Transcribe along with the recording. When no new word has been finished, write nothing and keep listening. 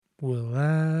will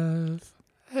have.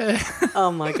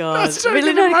 Oh my God. so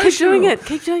Really? No, keep doing it.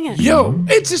 Keep doing it. Yo,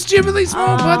 it's a stupidly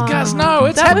small podcast. No,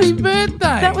 it's happy birthday.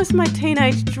 That was my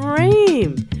teenage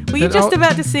dream. Were you just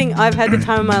about to sing I've Had the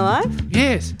Time of My Life?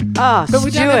 Yes. Oh, but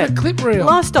we don't have a clip reel.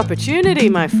 Lost opportunity,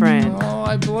 my friend. Oh,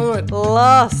 I blew it.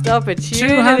 Lost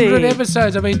opportunity. 200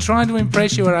 episodes. I've been trying to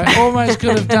impress you and I almost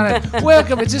could have done it.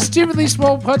 Welcome. It's a stupidly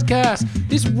small podcast.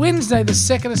 This Wednesday, the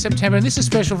 2nd of September, and this is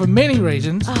special for many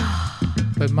reasons.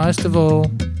 But most of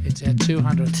all, it's our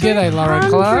 200th. G'day, Lauren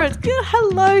Clark.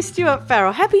 Hello, Stuart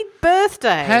Farrell. Happy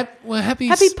birthday.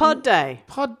 Happy pod day.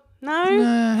 No,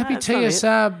 happy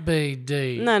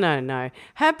TSRBD. No.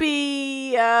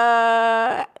 Happy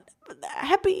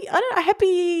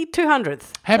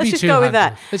 200th. Happy Let's just 200th. go with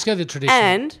that. Let's go to the tradition.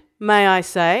 And may I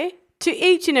say to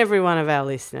each and every one of our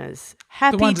listeners,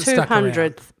 happy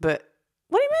 200th. But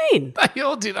what do you mean? They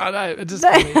all did. I know.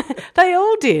 They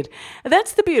all did.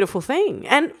 That's the beautiful thing.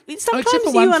 And sometimes except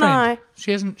for one you and friend. I.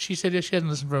 She said she hasn't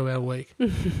listened for about a week.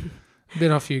 A bit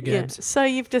off you, Gabs. Yeah. So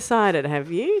you've decided,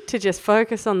 have you, to just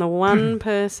focus on the one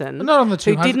person not on the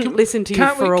 200th. who didn't listen to you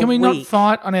for a week? Can we not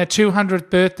fight on our 200th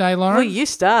birthday, Lauren? Well, you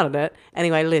started it.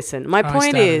 Anyway, listen. My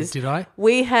point is... Did I?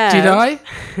 We have... Did I?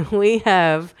 We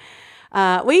have...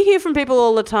 we hear from people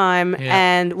all the time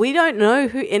and we don't know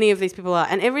who any of these people are.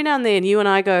 And every now and then you and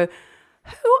I go,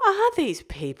 who are these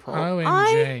people? OMG.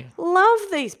 I love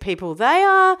these people. They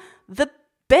are the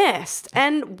best.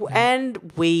 And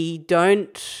we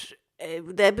don't...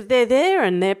 They're there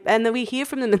and then we hear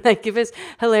from them and they give us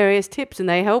hilarious tips and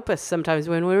they help us sometimes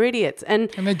when we're idiots.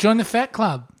 And they join the Fat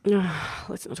Club.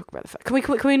 Let's not talk about the Fat Club.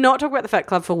 Can we not talk about the Fat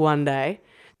Club for one day?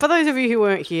 For those of you who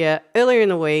weren't here, earlier in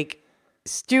the week,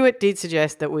 Stuart did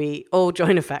suggest that we all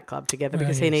join a Fat Club together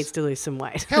because he needs to lose some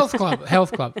weight. Health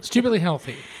Club. Stupidly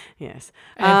healthy. Yes.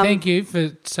 And thank you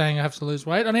for saying I have to lose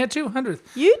weight on our 200th.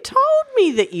 You told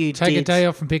me that you Take a day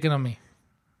off from picking on me.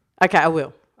 Okay, I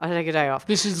will. I'll take a day off.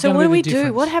 So what do we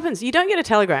do? What happens? You don't get a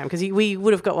telegram because we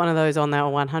would have got one of those on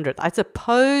our 100th. I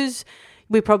suppose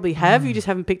we probably have. You just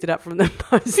haven't picked it up from the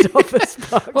post office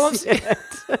box yet.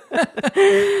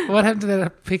 What happened to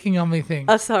that picking on me thing?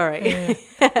 Oh, sorry. Yeah.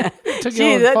 Took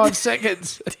you 5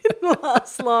 seconds. Didn't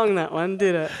last long, that one,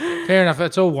 did it? Fair enough.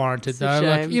 It's all warranted,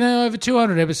 though. Over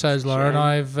 200 episodes, Lauren,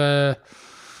 I've...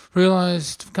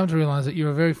 come to realise that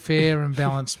you're a very fair and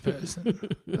balanced person.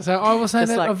 So I will say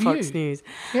just that like of Fox you. News.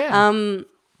 Yeah.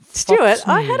 Stuart,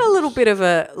 I had a little bit of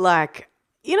a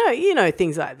you know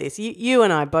things like this. You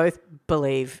and I both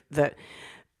believe that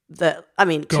God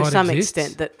to some exists.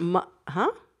 extent that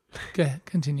Go ahead,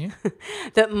 continue.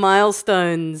 that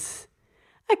milestones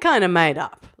are kind of made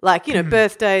up. Like,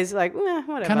 birthdays, like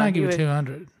whatever. Can I give you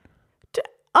 200? But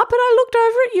I looked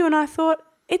over at you and I thought,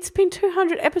 it's been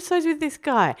 200 episodes with this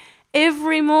guy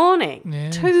every morning.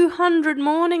 Yeah. 200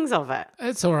 mornings of it.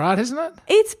 It's all right, isn't it?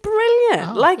 It's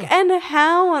brilliant. And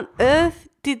how on earth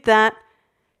did that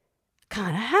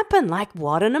kind of happen? Like,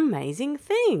 what an amazing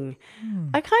thing.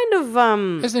 I kind of...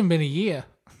 It hasn't even been a year.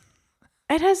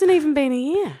 It hasn't even been a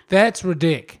year. That's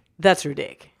ridic. That's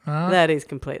ridic. Right. That is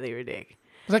completely ridic.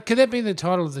 Could that be the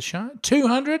title of the show?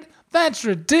 200? That's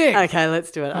ridic. Okay,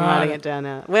 let's do it. I'm writing it down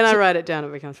now. When I write it down,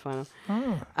 it becomes final.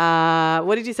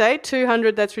 What did you say?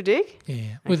 200, that's ridic?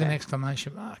 Yeah, with an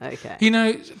exclamation mark. Okay.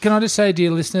 Can I just say,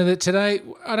 dear listener, that today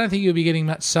I don't think you'll be getting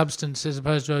much substance as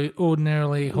opposed to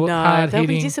ordinarily hard-hitting. They'll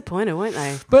be disappointed, won't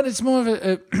they? But it's more of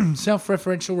a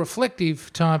self-referential,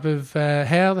 reflective type of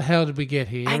how the hell did we get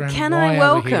here and can why I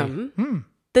welcome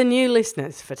the new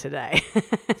listeners for today?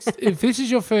 If this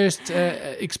is your first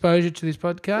exposure to this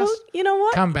podcast, well, you know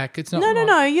what? Come back. It's not.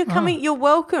 No. You're coming. You're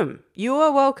welcome. You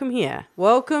are welcome here.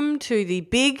 Welcome to the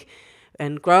big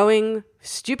and growing,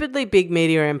 stupidly big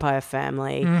media empire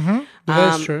family. Mm-hmm.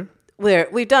 That's true.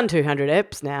 We've done 200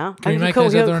 eps now. Can we make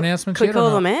those other announcements yet? Could we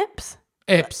call them eps?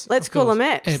 Eps. Let's call them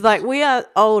eps. Eps. Like, we are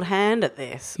old hand at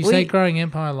this. You say growing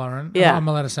empire, Lauren. Yeah. I'm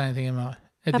allowed to say anything, am I?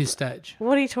 At this stage.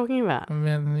 What are you talking about?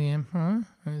 About the empire.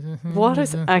 What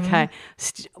is... Okay.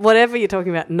 Whatever you're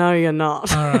talking about, no, you're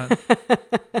not. All right.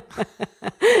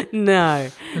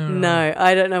 No.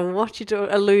 I don't know what you're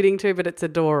alluding to, but it's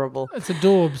adorable. It's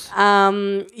adorbs.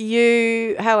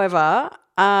 You, however,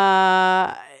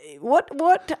 what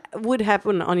would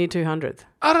happen on your 200th?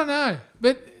 I don't know,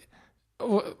 but...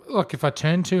 Look, if I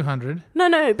turn 200...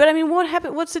 No, but I mean, what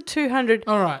happened? What's a 200?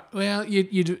 All right, well,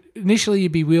 initially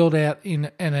you'd be wheeled out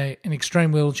in an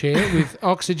extreme wheelchair with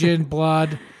oxygen,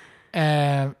 blood,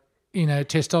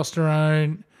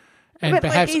 testosterone, and But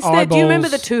perhaps like, eyeballs. do you remember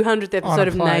the 200th episode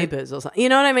of plate. Neighbours or something? You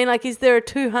know what I mean? Like, is there a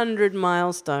 200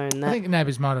 milestone? I think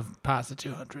Neighbours might have passed the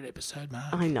 200 episode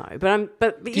mark. I know, but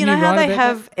you Didn't know you how write they about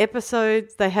have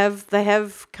episodes. They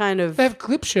have kind of. They have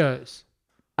clip shows.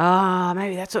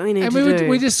 Maybe that's what we need And to do.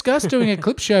 we discussed doing a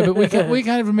clip show, but we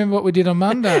can't remember what we did on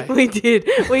Monday. We did.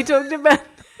 We talked about.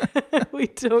 We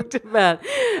talked about,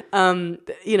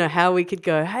 how we could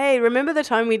go. Hey, remember the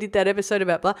time we did that episode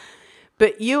about blah?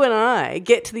 But you and I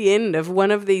get to the end of one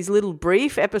of these little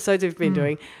brief episodes we've been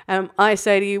doing. I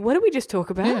say to you, what did we just talk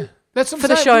about? Yeah, that's what I'm For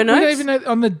the saying. show We don't notes? even know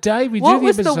on the day we What do the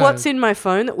was episode. the what's in my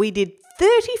phone that we did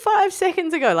 35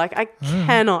 seconds ago? Like, I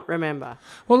cannot remember.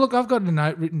 Well, look, I've got a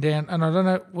note written down, and I don't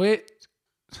know where.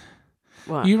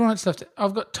 What? You write stuff.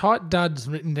 I've got tight duds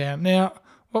written down. Now,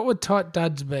 what would tight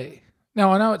duds be?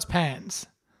 Now, I know it's pants.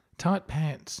 Tight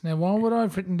pants. Now, why would I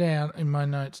have written down in my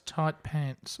notes tight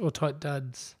pants or tight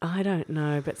duds? I don't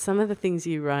know, but some of the things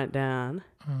you write down.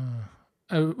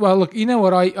 Well, look, you know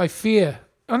what? I fear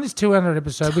on this 200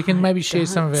 episode, we can maybe share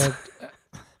some of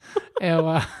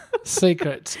our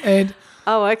secrets. And,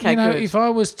 Oh, okay, good. if I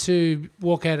was to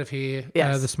walk out of here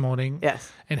Yes. this morning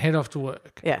Yes. and head off to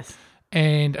work Yes.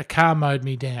 and a car mowed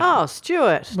me down. Oh,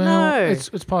 Stuart, Well, no. it's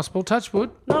possible. Touch wood.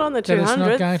 Not on the That it's not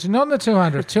 200. going to. Not on the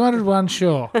 200. 201,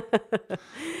 sure.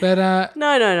 But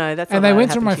No, that's and not they what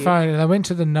went through happened my to you. phone and they went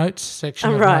to the notes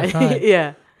section of my Right, phone.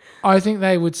 yeah. I think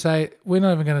they would say, we're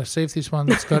not even going to see if this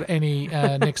one's got any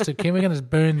next to kin. We're going to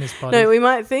burn this body. No, we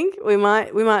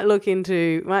might look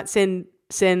into, might send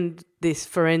this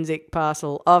forensic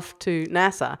parcel off to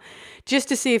NASA just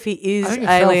to see if he I is think it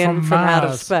fell alien from out of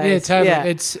Mars. space.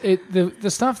 Yeah, totally. The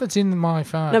stuff that's in my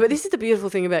phone. No, but this is the beautiful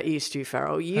thing about you, Stu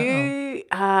Farrell. You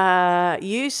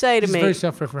say to This is me very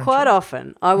self-referential. quite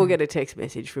often, I will get a text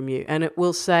message from you and it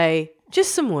will say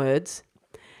just some words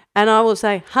and I will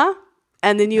say, huh?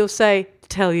 And then you'll say,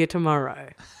 tell you tomorrow.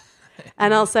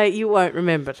 And I'll say, you won't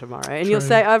remember tomorrow. And you'll True.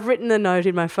 say, I've written the note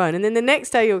in my phone. And then the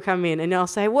next day you'll come in and I'll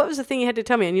say, what was the thing you had to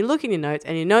tell me? And you look in your notes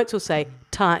and your notes will say,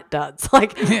 tight duds,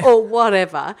 or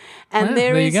whatever. And Well,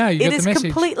 there there you is, go. You it got the is message.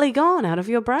 completely gone out of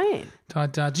your brain.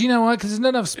 Tight duds. You know why? Because there's not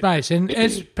enough space. And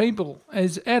as people,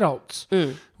 as adults,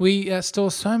 we store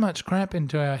so much crap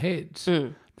into our heads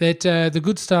that the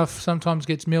good stuff sometimes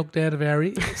gets milked out of our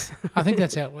ears. I think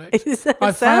that's how it works.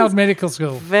 I failed Sounds medical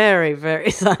school. very,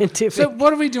 very scientific. So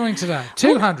what are we doing today?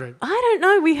 200. I don't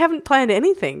know. We haven't planned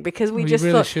anything because we just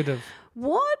really thought, should have.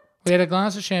 what? We had a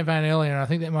glass of champagne earlier, and I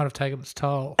think that might have taken its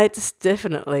toll. It's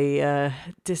definitely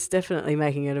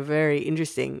making it a very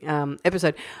interesting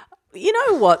episode. You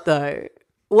know what though?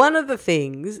 One of the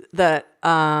things that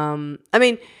when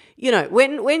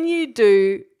you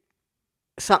do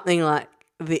something like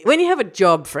when you have a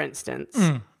job, for instance,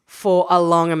 for a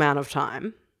long amount of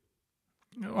time.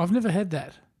 I've never had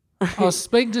that. I was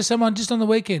speaking to someone just on the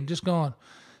weekend, just gone,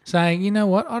 saying, you know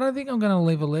what, I don't think I'm going to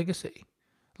leave a legacy.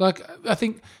 Like, I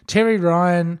think Terry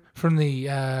Ryan from the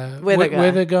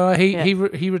Weather Guy,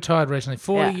 he retired recently,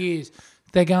 40 years.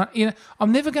 They're going,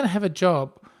 I'm never going to have a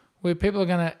job where people are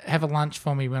going to have a lunch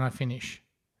for me when I finish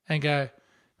and go,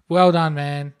 well done,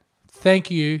 man. Thank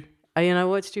you. You know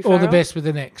what, Stu All the Farrell? best with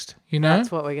the next,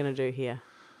 That's what we're going to do here.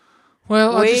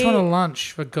 Well, I just want a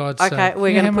lunch, for God's sake. Okay, we're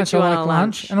You know going how to much put you I on like a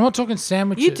lunch. And I'm not talking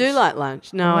sandwiches. You do like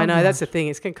lunch. No, I know. love That's the thing.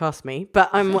 It's going to cost me. But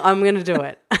I'm going to do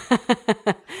it.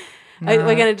 We're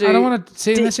going to do... I don't want to...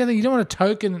 See, that's the other thing. You don't want a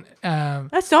token...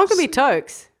 That's not going to be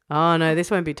Tokes. Oh, no, this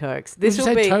won't be Tokes. This Did will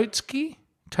you be... say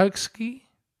Tokeski?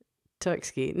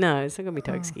 Tokeski. No, it's not going to be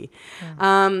Tokeski.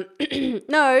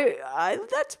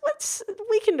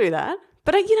 We can do that.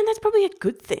 But, that's probably a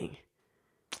good thing.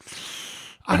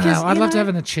 I don't know. I'd love to have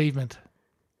an achievement.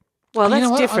 Well, You know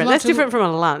that's what? I'd different. love That's to- different from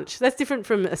a lunch. That's different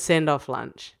from a send-off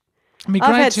lunch. It'd be I've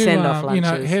great had to, send-off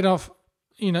lunches. head off,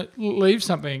 leave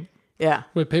something Yeah.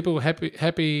 where people were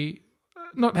happy,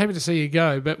 not happy to see you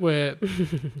go, but we're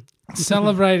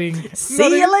celebrating.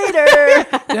 See you later.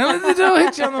 Don't let the door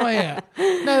hit you on the way out.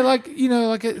 No,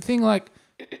 like a thing like,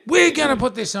 we're going to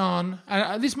put this on.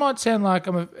 And this might sound like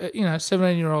I'm a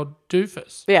 17-year-old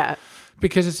doofus. Yeah.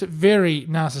 Because it's very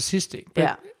narcissistic. But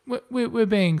Yeah. We're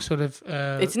being sort of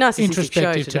It's a narcissistic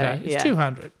introspective show today. It's Yeah.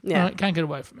 200. Yeah. Right? Can't get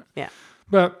away from it. Yeah.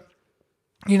 But,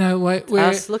 we're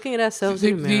Us looking at ourselves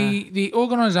in the mirror. the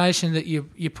organisation that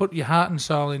you put your heart and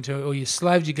soul into or you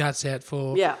slaved your guts out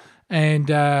for. Yeah. And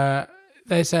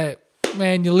they say,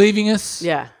 man, you're leaving us.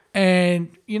 Yeah.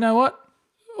 And you know what?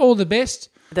 All the best.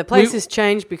 The place has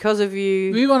changed because of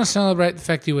you. We want to celebrate the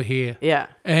fact you were here. Yeah.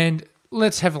 And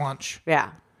let's have lunch.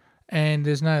 Yeah. And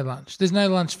there's no lunch. There's no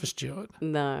lunch for Stuart.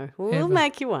 No. We'll Ever.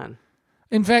 make you one.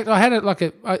 In fact, I had it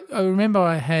I remember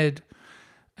I had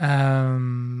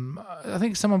I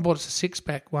think someone bought us a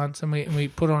 6-pack once, and we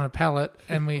put it on a pallet,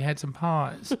 and we had some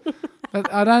pies.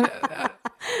 But I don't.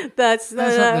 That's not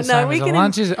the same we as a can.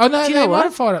 lunch, is it? Oh no, Do you they know what?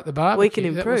 modified up the barbecue. We can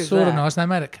That improve was sort of that. nice. They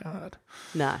made a card.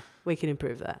 No, we can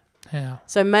improve that. Yeah.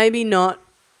 So maybe not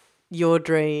your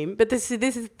dream, but this is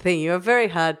the thing. You're very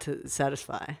hard to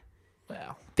satisfy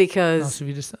Wow. because Nice of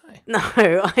you to say. no,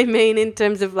 I mean in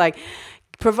terms of like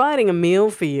providing a meal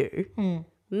for you.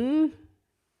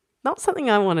 Not something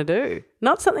I want to do.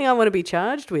 Not something I want to be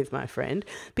charged with, my friend,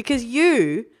 because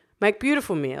you make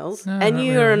beautiful meals and not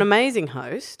you are really. an amazing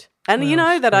host. And Well, you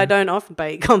know it's that I true. don't often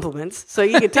pay compliments, so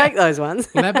you can take those ones.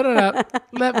 Lapping it up.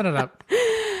 Lapping it up.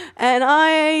 And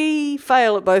I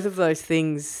fail at both of those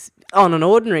things on an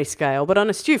ordinary scale, but on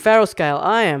a Stu Farrell scale,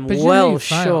 I am But well you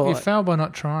fail. short. You fail by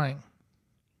not trying.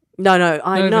 No, Not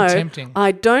I even know. attempting.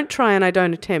 I don't try and I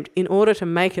don't attempt in order to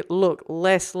make it look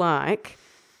less like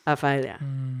a failure.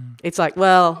 It's like,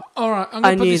 well, All right, I'm I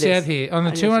going to put knew this this. out here. On the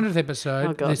I knew 200th episode,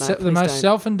 Oh, God, no, the please most don't.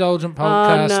 self-indulgent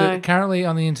podcast no. that currently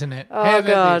on the internet. oh How about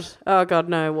God, this? oh God,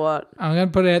 no, what? I'm going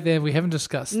to put it out there. We haven't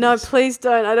discussed No, this. please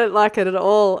don't. I don't like it at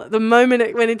all. The moment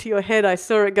it went into your head, I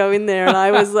saw it go in there and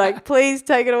I was like, please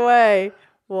take it away.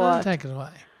 Don't What? take it away.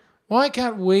 Why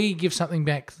can't we give something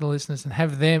back to the listeners and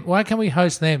have them? Why can't we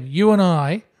host them? You and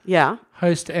I Yeah.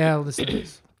 host our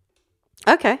listeners.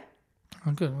 Okay.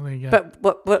 Oh, good. Well, there you go.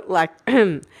 But what, like,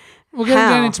 We're going how?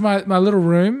 down into my little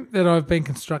room that I've been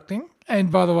constructing.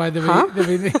 And by the way, there'll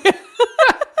be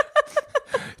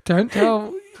don't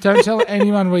tell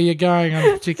anyone where you're going on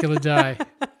a particular day.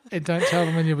 And don't tell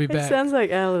them when you'll be it back. sounds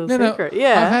like our little No, secret.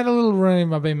 Yeah. I've had a little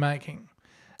room I've been making.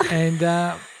 And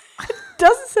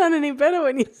Doesn't sound any better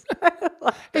when you say it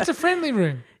like it's a friendly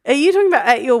room. Are you talking about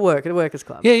at your work, at a workers'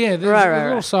 club? Yeah. There's Right, a right,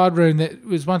 little right. side room that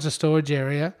was once a storage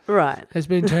area. Right. Has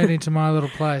been turned into my little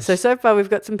place. So far we've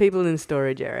got some people in the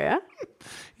storage area.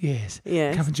 Yes.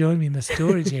 Yes. Come and join me in the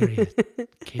storage area,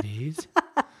 kiddies.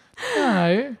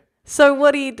 No. So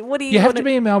what do you You have to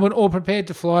be in Melbourne or prepared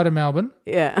to fly to Melbourne.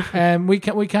 Yeah. And we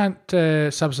can't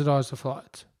subsidise the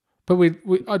flights. But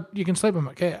you can sleep on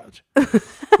my couch.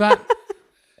 But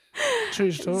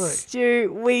true story.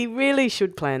 Stu, we really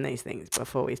should plan these things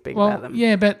before we speak about Well, them.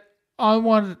 yeah, but I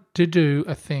want to do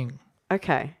a thing.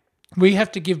 Okay. We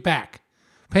have to give back.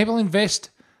 People invest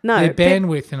No. their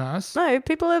bandwidth in us. No,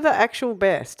 people are the actual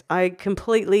best. I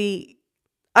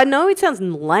know it sounds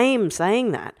lame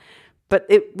saying that, but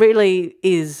it really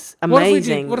is What if we did-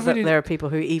 amazing what if we that did- there are people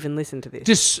who even listen to this.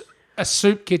 Just a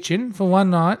soup kitchen for one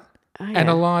night and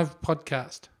a live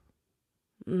podcast.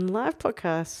 Live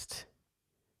podcast.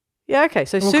 Yeah, okay.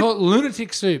 So We'll soup. call it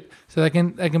lunatic soup. So they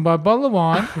can buy a bottle of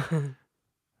wine.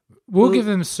 We'll give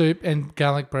them soup and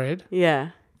garlic bread.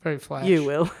 Yeah, Very flash. you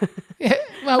will. Yeah,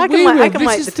 well, I can we wait- will. I can This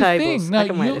wait is the the tables. thing. No, I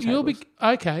can wait the you'll be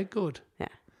okay. Good. Yeah.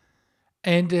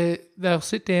 And they'll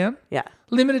sit down. Yeah.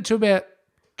 Limited to about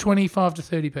 25 to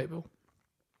 30 people,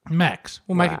 max.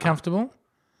 We'll make Wow. it comfortable.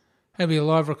 It'll be a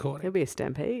live recording. It'll be a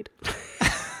stampede.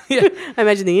 Yeah. I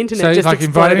imagine the internet So just if I can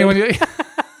invite exploded. anyone,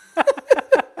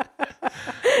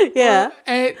 Yeah.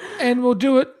 and we'll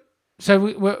do it. So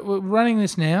we're running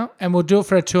this now, and we'll do it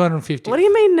for our 250. What do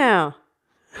you mean now?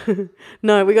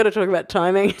 No, we got to talk about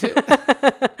timing.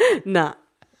 Nah.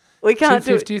 We can't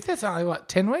do it. 250th? That's only,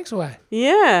 10 weeks away?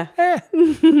 Yeah. Yeah.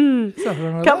 Nothing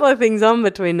wrong with Couple that. of things on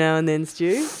between now and then,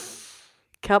 Stu.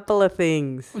 Couple of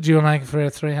things. Would you want to make it for our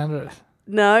 300th?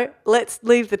 No, let's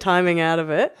leave the timing out of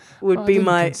it. Would I be didn't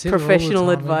my consider all the professional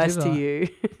timing, advice did to I? you.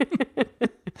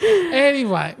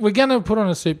 Anyway, we're going to put on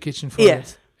a soup kitchen for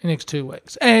Yes. you in the next 2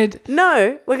 weeks. And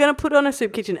No, we're going to put on a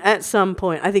soup kitchen at some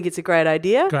point. I think it's a great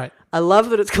idea. great. I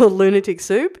love that it's called Lunatic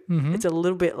Soup. Mm-hmm. It's a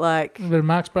little bit like A bit of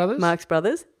Marx Brothers. Marx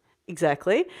Brothers.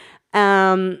 Exactly.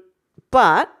 But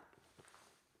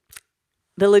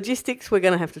the logistics we're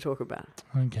going to have to talk about.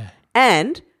 Okay.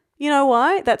 And you know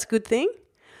why? That's a good thing.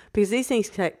 Because these things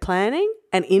take planning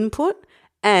and input,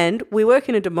 and we work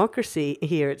in a democracy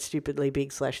here at Stupidly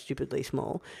Big / Stupidly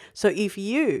Small. So if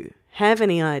you have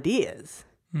any ideas,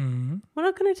 Mm-hmm. we're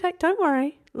not going to take, don't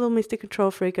worry, little Mr.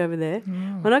 Control Freak over there.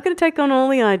 We're not going to take on all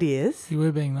the ideas. You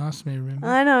were being nice to me, remember?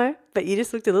 I know, but you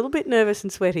just looked a little bit nervous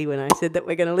and sweaty when I said that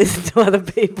we're going to listen to other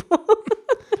people.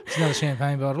 It's another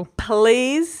champagne bottle.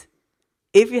 Please,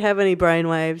 if you have any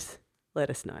brainwaves, let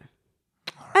us know.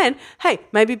 And hey,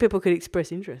 maybe people could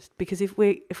express interest, because if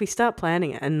we start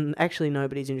planning it and actually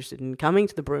nobody's interested in coming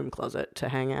to the broom closet to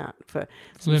hang out for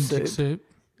some Lunatic soup.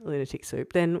 lunatic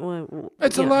soup, then well,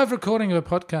 It's a you know, live recording of a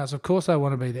podcast. Of course I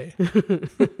want to be there.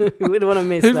 we wouldn't want to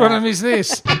miss Who'd that. want to miss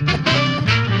this?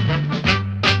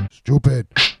 Stupid.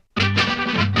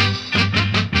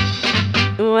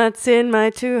 What's in my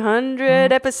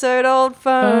 200 episode old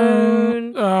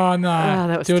phone? Oh, no. Oh,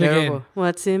 that was Do it terrible. again.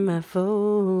 What's in my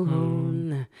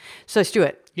phone? So,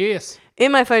 Stuart, Yes.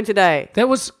 in my phone today. That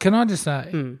was, can I just say,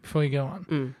 before you go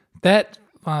on, that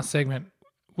last segment,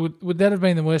 would that have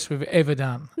been the worst we've ever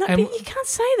done? No, And- but you can't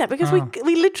say that because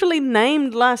we literally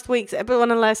named one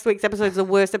of last week's episodes the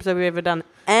worst episode we've ever done,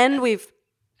 and we've.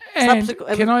 And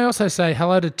can I also say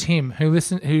hello to Tim, who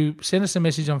sent us a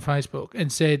message on Facebook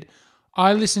and said,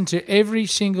 I listen to every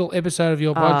single episode of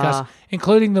your podcast,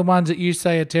 including the ones that you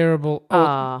say are terrible,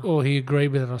 or he agreed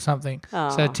with it or something.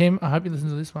 So, Tim, I hope you listen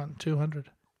to this one, 200.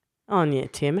 Oh, yeah,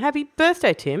 Tim. Happy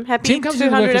birthday, Tim. Happy Tim comes into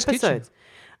 200 Breakfast episodes. Kitchen.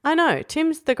 I know.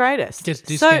 Tim's the greatest. Gets a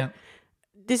discount. So,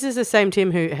 this is the same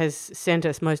Tim who has sent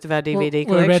us most of our DVD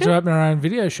We're about collection. to open our own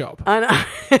video shop. I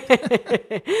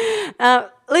know.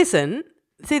 Listen,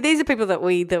 see, these are people that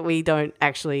we don't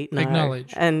actually know.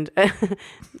 Acknowledge. And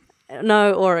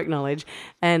know or acknowledge.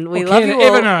 And we Or love care you to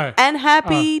all. ever know. And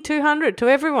happy 200 to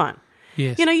everyone.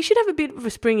 Yes. You know, you should have a bit of a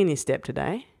spring in your step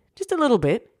today. Just a little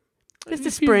bit. Just a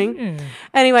If you- spring. yeah.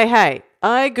 Anyway, hey,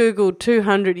 I Googled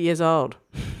 200 years old.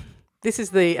 This is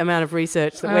the amount of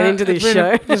research that went into this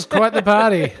show. It's quite the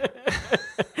party.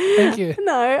 Thank you.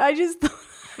 No, I just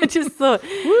thought,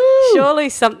 surely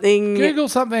something. Google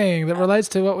something that relates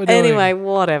to what we're doing. Anyway,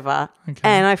 whatever. Okay.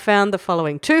 And I found the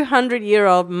following: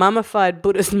 200-year-old mummified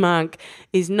Buddhist monk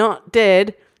is not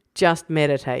dead, just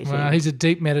meditating. Wow, he's a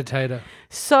deep meditator.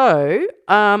 So,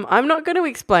 I'm not going to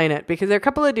explain it because there are a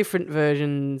couple of different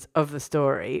versions of the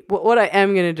story. What I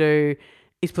am going to do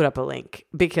is put up a link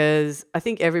because I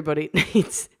think everybody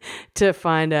needs to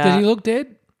find out. Does he look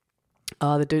dead?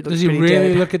 Oh, the dude looks Does he pretty really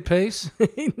dead. look at peace?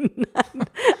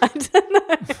 I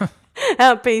don't know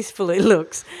how peaceful he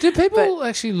looks. Do people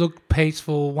actually look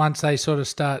peaceful once they sort of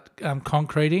start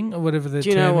concreting or whatever the term is? Do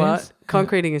you know what?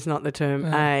 Concreting is not the term,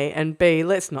 A. And B,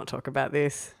 let's not talk about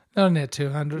this. Not on our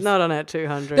 200. Not on our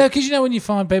 200. No, because you know when you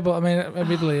find people, I mean,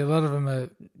 admittedly, a lot of them are,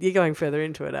 You're going further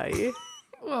into it, are you?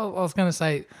 well, I was going to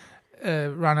say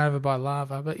run over by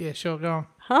lava, but yeah, sure, go on.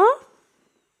 Huh?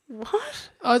 What?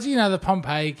 Oh, you know, the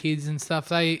Pompeii kids and stuff,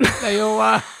 they all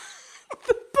are.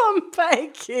 Pompeii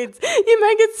kids. You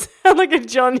make it sound like a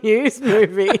John Hughes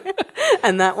movie.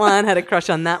 And that one had a crush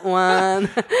on that one.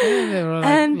 They were like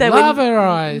And they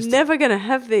lavaized. never going to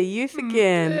have their youth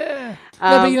again. Yeah.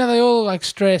 No, but you know, they all like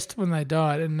stressed when they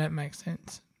died, and that makes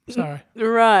sense. Sorry.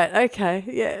 Right. Okay.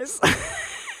 Yes.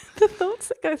 The thoughts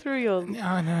that go through your...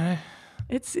 I know.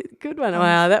 It's a good one.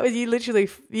 Wow. That was... You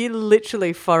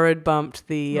literally forward bumped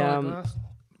the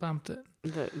Bumped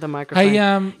it. the microphone. Hey,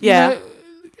 yeah. you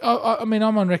know, I mean,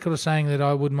 I'm on record as saying that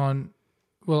I wouldn't mind.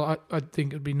 Well, I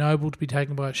think it'd be noble to be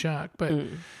taken by a shark, but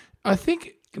I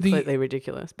think Completely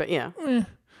ridiculous. But yeah.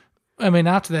 I mean,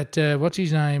 after that, what's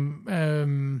his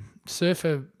name?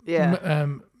 Surfer. Yeah.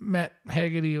 Matt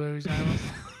Haggerty, or his name was.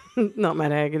 Not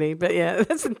Matt Haggerty, but yeah,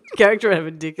 that's a character out of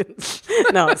a Dickens.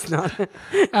 No, it's not.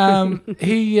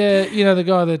 He, you know, the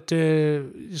guy that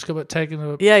just got taken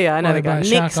to a Yeah, I know the guy. by a Nick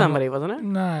shark on somebody, wasn't it?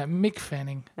 No, Mick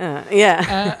Fanning.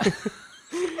 Yeah.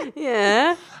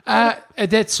 Yeah.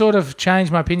 That sort of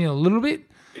changed my opinion a little bit,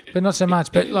 but not so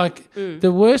much. But like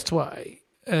the worst way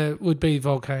would be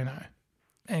volcano.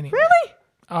 Anyway, Really?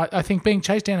 I think being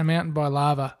chased down a mountain by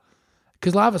lava,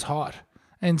 because lava's hot,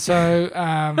 and so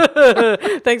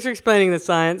Thanks for explaining the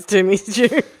science to me, Stu.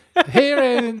 here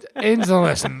ends the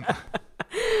lesson.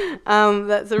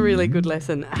 That's a really good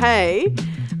lesson. Hey,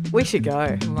 we should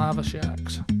go. Lava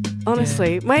sharks.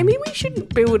 Honestly, maybe we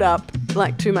shouldn't build up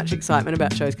like too much excitement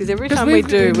about shows because every 'Cause time we we've-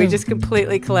 do, we we've- just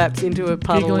completely collapse into a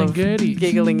puddle Giggling of Gerties.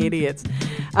 giggling idiots.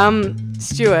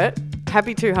 Stuart,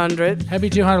 happy 200.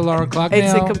 Happy 200, Lauren Clark.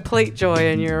 It's now, a complete joy,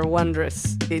 and you're a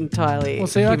wondrous, entirely well,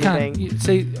 see, I human can't. being.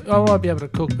 See, I might be able to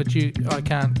cook, but I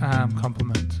can't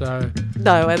compliment. So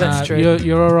No, that's true.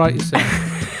 You're all right yourself.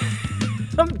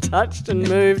 I'm touched and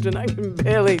moved and I can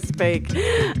barely speak.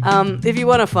 If you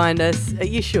want to find us,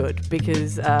 you should,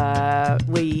 because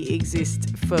we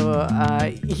exist for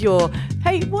your...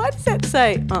 Hey, why does that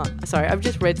say... Oh, sorry, I've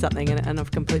just read something and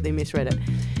I've completely misread it.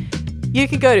 You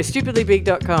can go to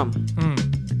stupidlybig.com.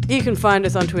 You can find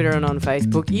us on Twitter and on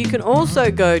Facebook. You can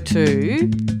also go to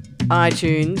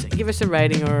iTunes, give us a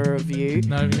rating or a review.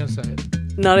 Not even going to say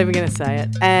it. Not even going to say it.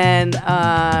 And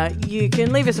you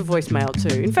can leave us a voicemail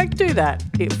too. In fact, do that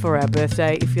for our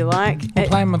birthday if you like. We'll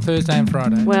play them on Thursday and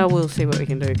Friday. Well, we'll see what we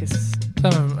can do because...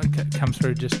 Some of them come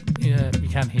through just, you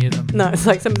can't hear them. No, it's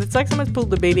like someone's pulled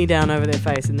the beanie down over their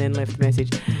face and then left a message.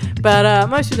 But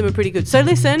most of them are pretty good. So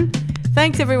listen,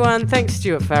 thanks everyone. Thanks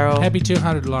Stuart Farrell. Happy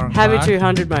 200, Lauren Happy Clark.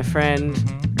 200, my friend.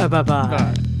 Bye-bye.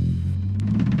 Bye.